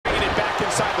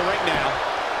inside the ring now.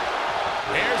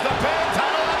 Here's the pin,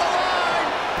 title on the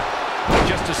line.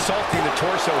 Just assaulting the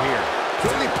torso here.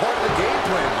 Clearly part of the game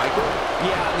plan, Michael.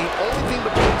 Yeah, the only thing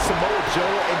between Samoa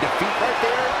Joe and defeat right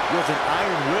there was an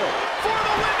iron will. For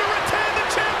the win to retain the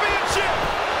championship.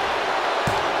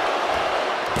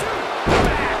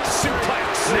 Back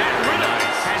suplex. Matt Riddle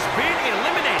has been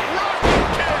eliminated.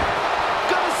 Rocket kick.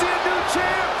 Gonna see a new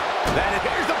champ.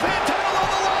 Here's the pin, title on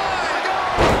the line.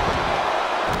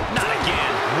 Not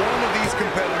again. One of these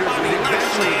competitors is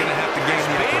eventually going to have to gain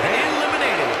the upper hand.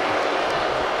 Eliminated.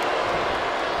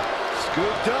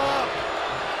 Scooped up.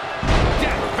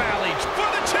 Death Valley for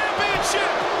the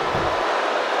championship.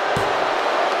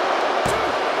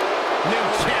 New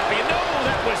champion. No,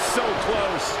 that was so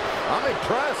close. I'm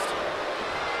impressed.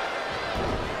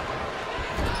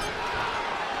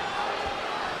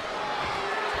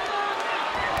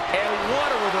 And what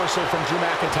a reversal from Drew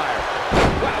McIntyre.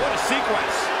 Wow, what a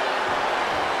sequence.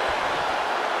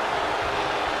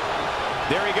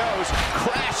 There he goes,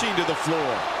 crashing to the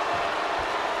floor.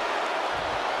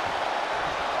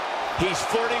 He's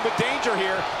flirting with danger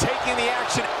here, taking the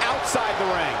action outside the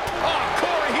ring. Oh,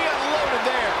 Corey, he unloaded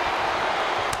there.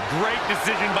 Great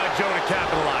decision by Joe to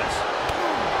capitalize.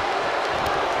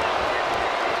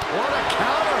 What a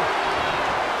counter.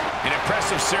 An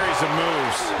impressive series of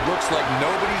moves. Looks like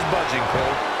nobody's budging,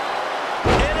 Cole.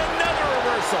 And another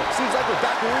reversal. Seems like we're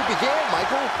back where we began,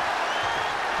 Michael.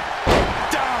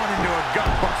 Down into a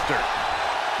gutbuster.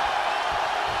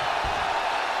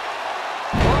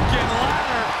 Broken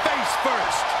ladder, face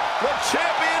first. The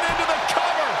champion into the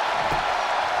cover.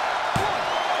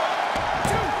 1,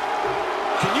 2.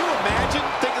 Can you imagine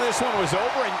thinking this one was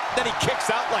over and then he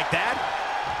kicks out like that?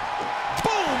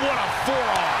 Boom, what a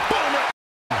forearm. Boom.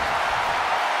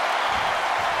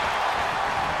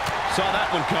 Saw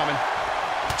that one coming.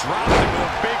 Dropped into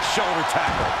a big shoulder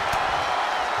tackle.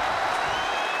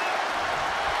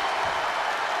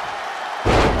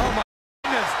 Oh, my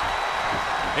goodness.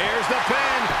 Here's the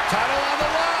pin. Title on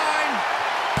the line.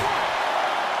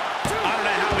 1, 2. I don't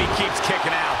know how he keeps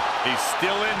kicking out. He's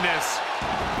still in this.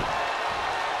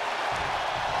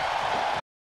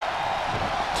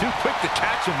 Too quick to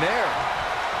catch him there.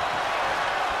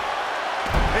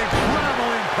 Incredible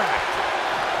impact.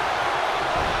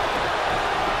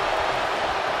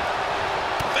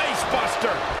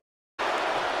 Buster.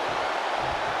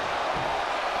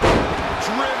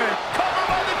 Driven. Cover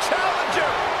by the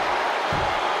challenger.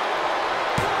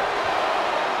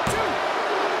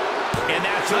 2. And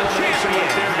that's elimination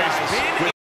right there, guys.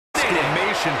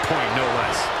 Exclamation point, no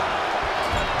less.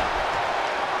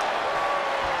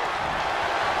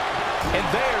 And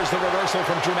there's the reversal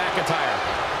from Drew McIntyre.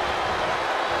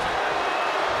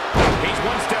 He's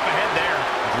one step ahead there.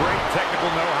 Great technical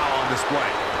know-how on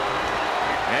display.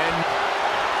 And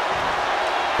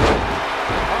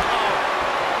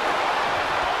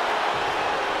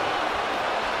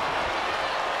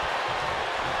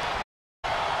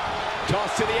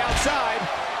toss to the outside.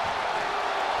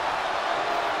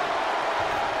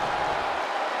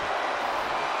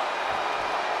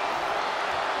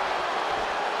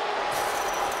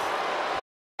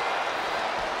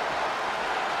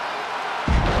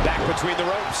 Back between the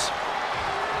ropes.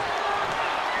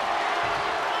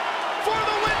 For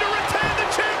the win to retain the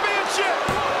championship.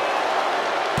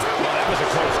 Well, that was a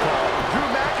close call. Drew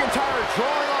McIntyre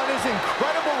drawing on his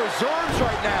incredible reserves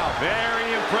right now.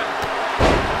 Very impressive.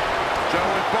 Joe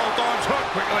with both arms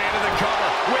hooked quickly into the cover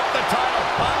with the title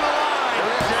on the line.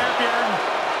 Champion.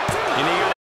 And he got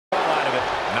a ball out of it.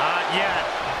 Not yet.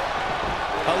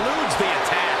 Eludes the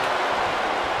attack.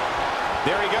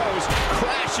 There he goes,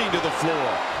 crashing to the floor.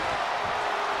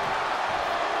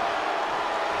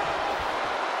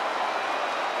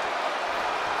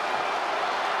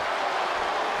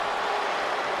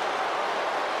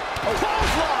 Oh,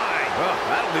 clothesline! Well,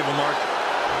 that'll leave a mark.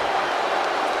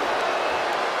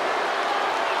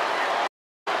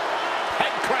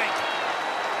 Head crank.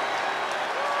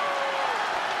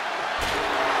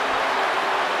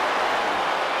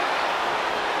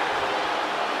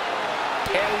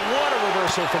 And what a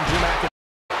reversal from Drew McIntyre.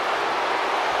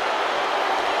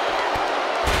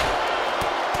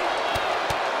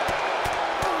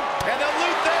 And the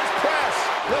Luthez press.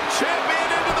 The champion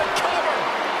into the cover.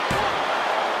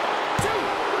 2.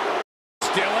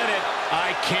 Still in it.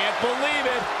 I can't believe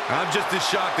it. I'm just as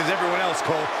shocked as everyone else,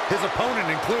 Cole, his opponent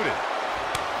included.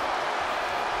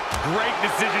 Great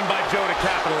decision by Joe to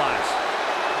capitalize.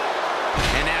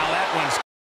 And now that one's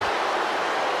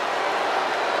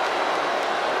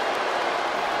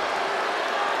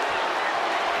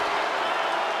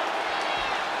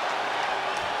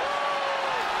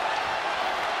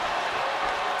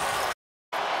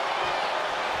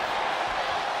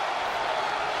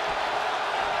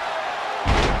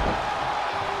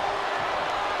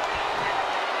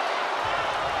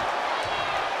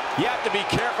You have to be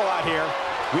careful out here.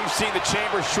 We've seen the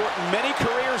Chamber shorten many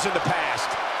careers in the past.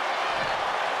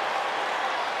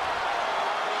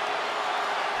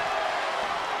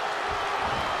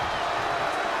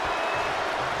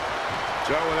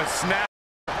 Joe with a snap.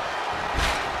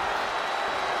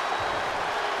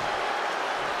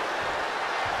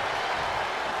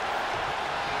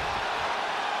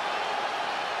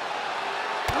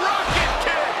 Rocket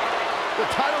kick! The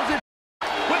title's in.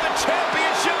 With the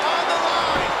championship on the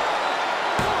line!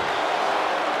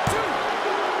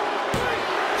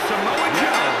 Samoa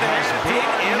Joe has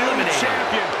been eliminated.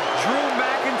 Champion. Drew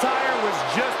McIntyre was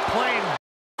just plain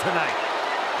tonight.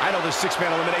 I know this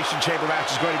six-man Elimination Chamber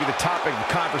match is going to be the topic of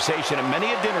conversation at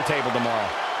many a dinner table tomorrow.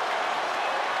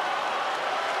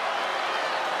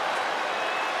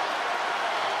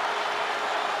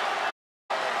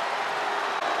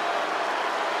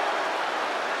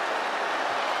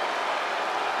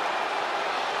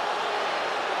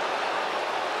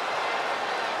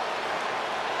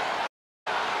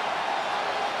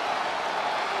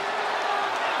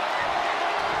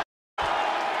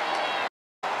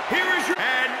 Here is your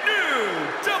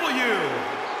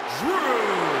Drew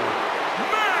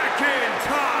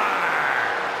McIntyre.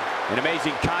 An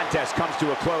amazing contest comes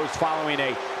to a close following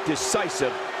a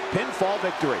decisive pinfall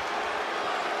victory.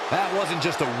 That wasn't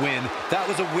just a win. That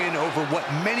was a win over what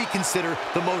many consider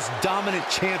the most dominant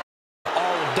champion in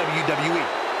all of WWE.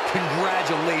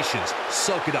 Congratulations.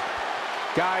 Soak it up.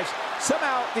 Guys,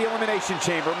 somehow the Elimination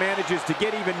Chamber manages to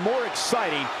get even more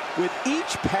exciting with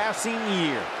each passing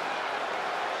year.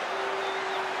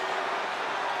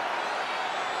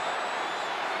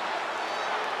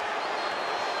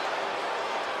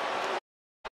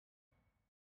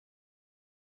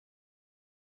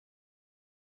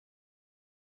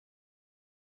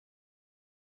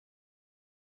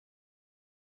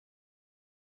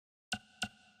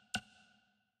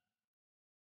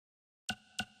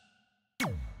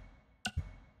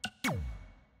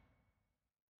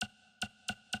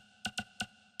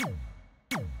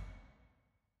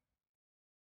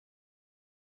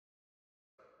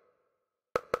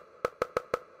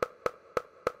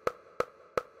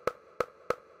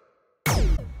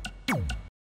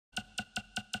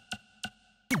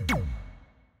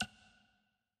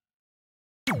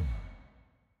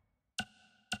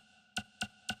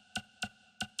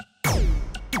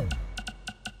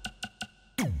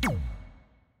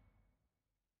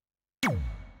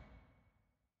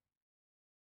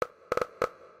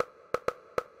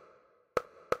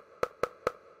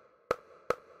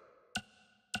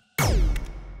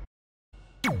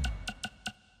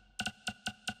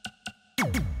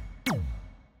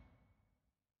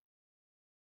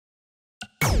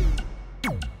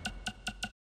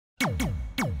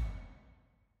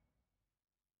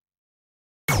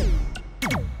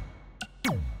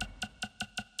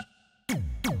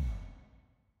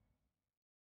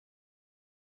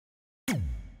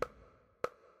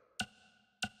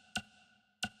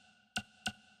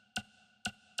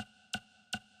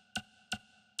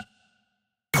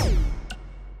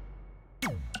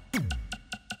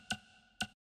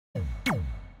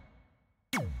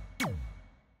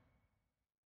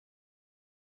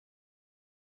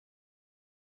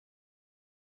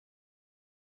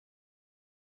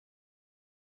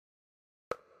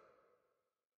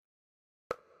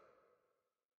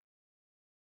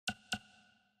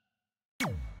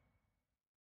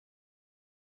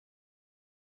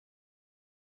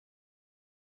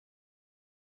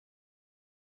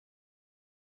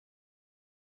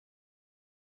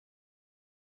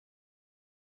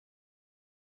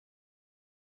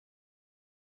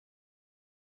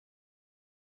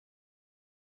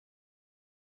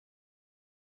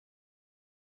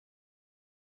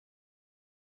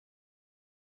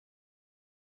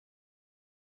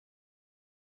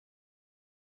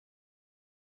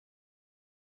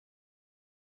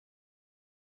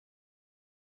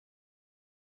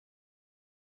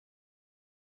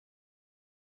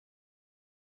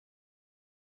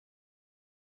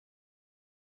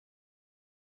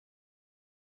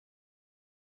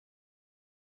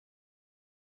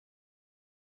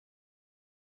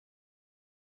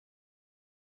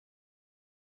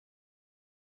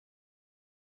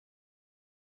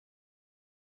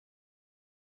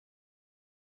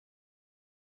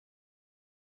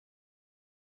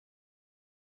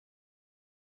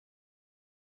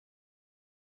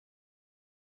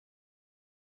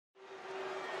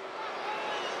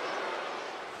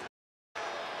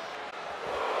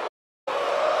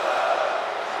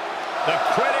 The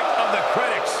critic of the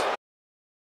critics.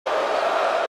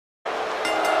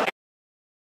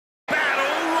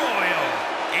 Battle Royal.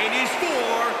 It is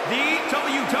for the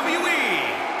WWE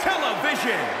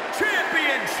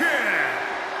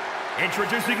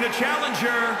Introducing the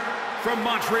challenger from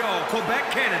Montreal,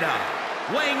 Quebec, Canada,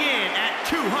 weighing in at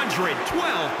 212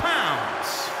 pounds,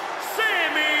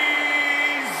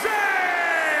 Sami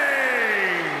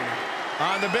Zayn!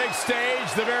 On the big stage,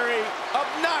 the very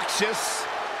obnoxious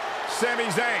Sami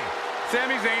Zayn.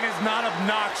 Sami Zayn is not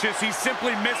obnoxious. He's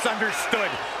simply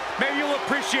misunderstood. Maybe you'll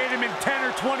appreciate him in 10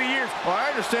 or 20 years. Well, I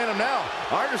understand him now.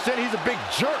 I understand he's a big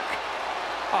jerk.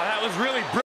 Oh, that was really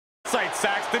brilliant insight,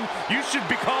 Saxton. You should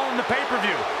be calling the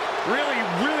pay-per-view. Really,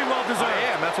 really well deserved.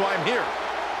 I am. That's why I'm here.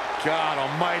 God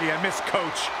almighty, I miss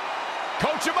Coach.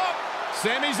 Coach him up,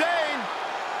 Sami Zayn.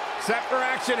 Set for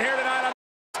action here tonight on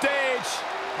the stage.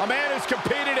 A man who's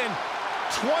competed in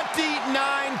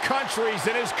 29 countries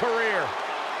in his career.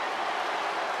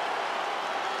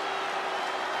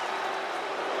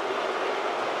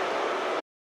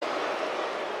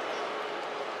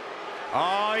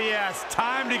 Oh, yes,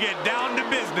 time to get down to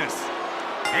business.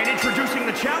 And introducing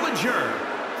the challenger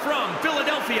from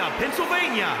Philadelphia,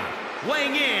 Pennsylvania,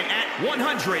 weighing in at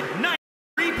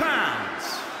 193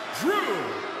 pounds, Drew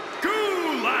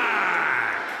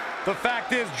Gulak. The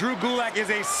fact is, Drew Gulak is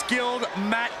a skilled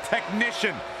mat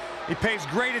technician. He pays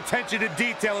great attention to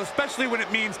detail, especially when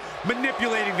it means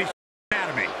manipulating the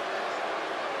anatomy.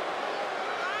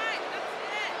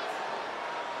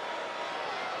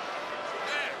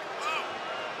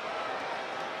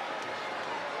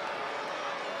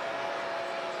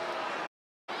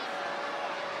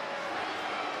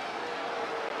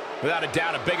 Without a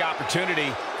doubt, a big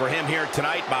opportunity for him here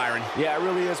tonight, Byron. Yeah, it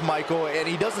really is, Michael, and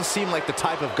he doesn't seem like the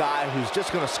type of guy who's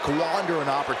just going to squander an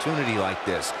opportunity like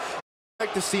this. I'd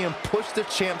like to see him push the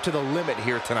champ to the limit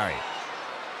here tonight.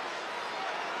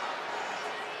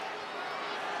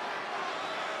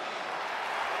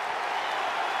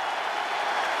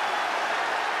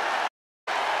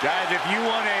 Guys, if you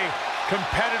want a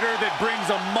competitor that brings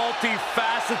a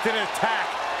multifaceted attack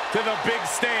to the big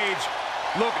stage,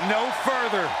 look no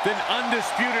further than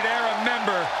Undisputed Era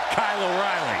member Kyle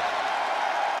O'Reilly.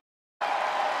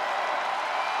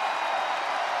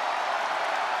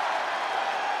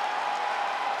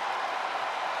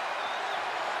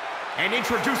 And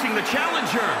introducing the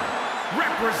challenger,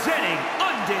 representing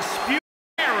Undisputed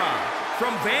Era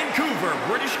from Vancouver,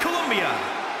 British Columbia,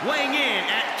 weighing in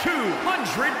at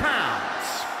 200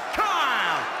 pounds,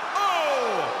 Kyle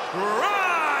O'Reilly!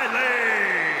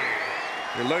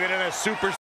 You're looking at a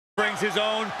superstar who brings his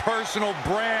own personal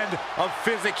brand of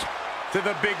physics to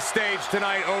the big stage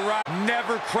tonight. O'Reilly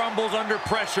never crumbles under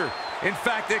pressure. In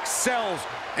fact, excels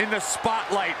in the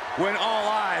spotlight when all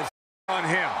eyes are on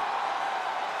him.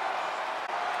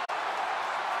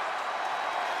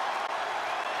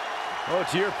 Oh,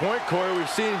 to your point, Corey, we've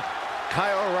seen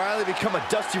Kyle O'Reilly become a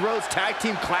Dusty Rhodes Tag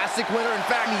Team Classic winner. In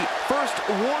fact, the first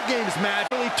War Games match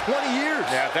in nearly 20 years.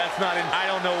 Yeah, if that's not in, I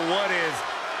don't know what is.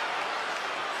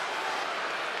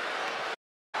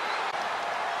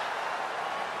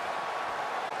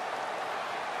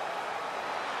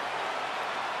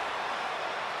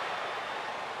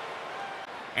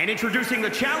 And introducing the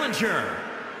challenger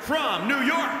from New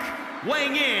York,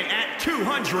 weighing in at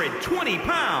 220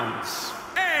 pounds,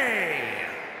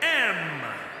 A.M.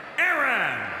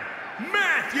 Aaron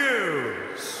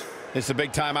Matthews. It's a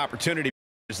big-time opportunity.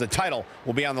 The title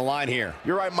will be on the line here.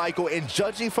 You're right, Michael, and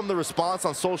judging from the response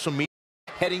on social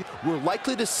media, we're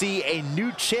likely to see a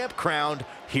new champ crowned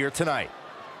here tonight.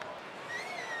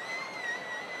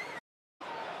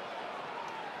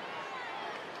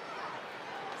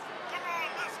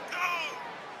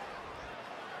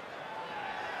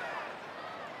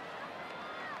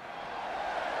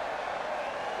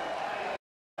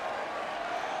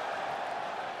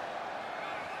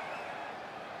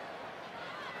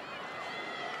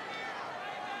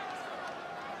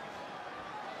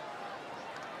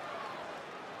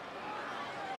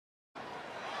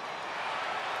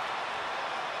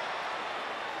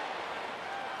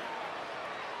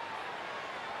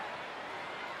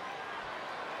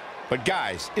 But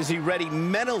guys, is he ready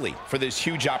mentally for this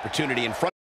huge opportunity in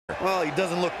front of him? Well, he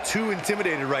doesn't look too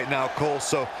intimidated right now, Cole,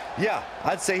 so yeah,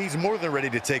 I'd say he's more than ready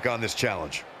to take on this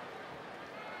challenge.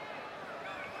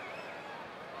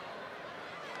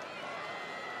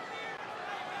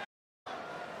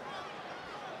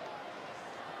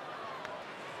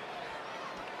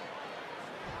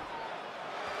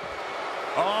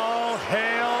 All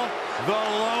hail the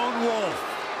Lone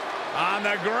Wolf on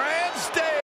the grand stage.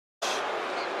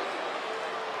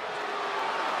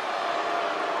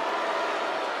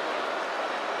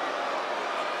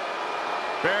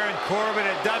 Baron Corbin,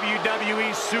 a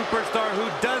WWE superstar who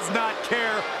does not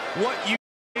care what you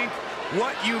think,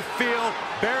 what you feel.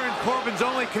 Baron Corbin's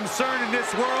only concern in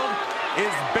this world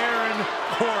is Baron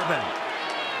Corbin.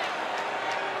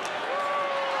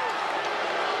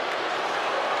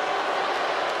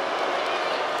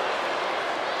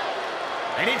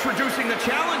 And introducing the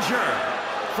challenger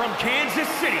from Kansas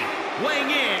City,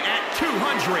 weighing in at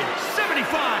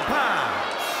 275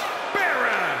 pounds,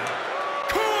 Baron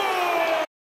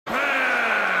Corbin!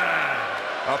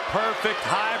 A perfect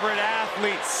hybrid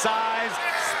athlete, size,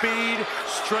 speed,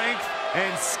 strength,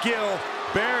 and skill.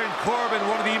 Baron Corbin,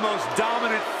 one of the most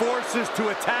dominant forces to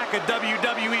attack a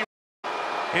WWE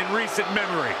in recent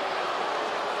memory.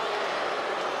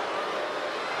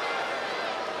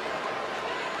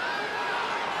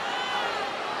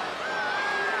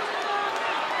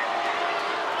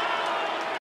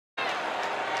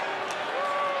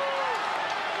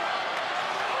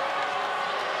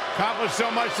 Accomplished so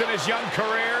much in his young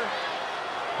career.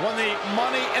 Won the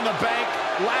Money in the Bank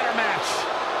ladder match.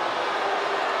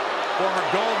 Former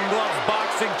Golden Gloves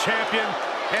boxing champion,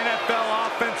 NFL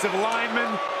offensive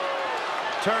lineman,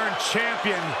 turned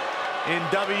champion in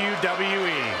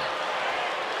WWE.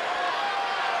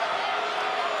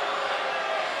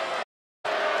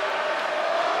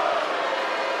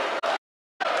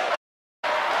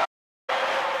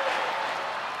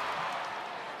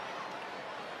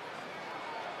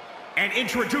 And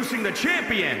introducing the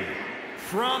champion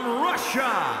from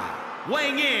Russia,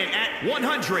 weighing in at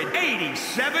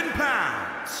 187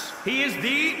 pounds, he is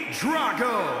the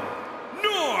Drago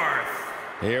North.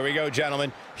 Here we go,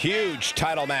 gentlemen. Huge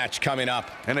title match coming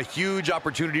up. And a huge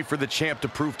opportunity for the champ to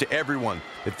prove to everyone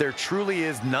that there truly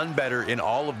is none better in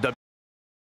all of WWE.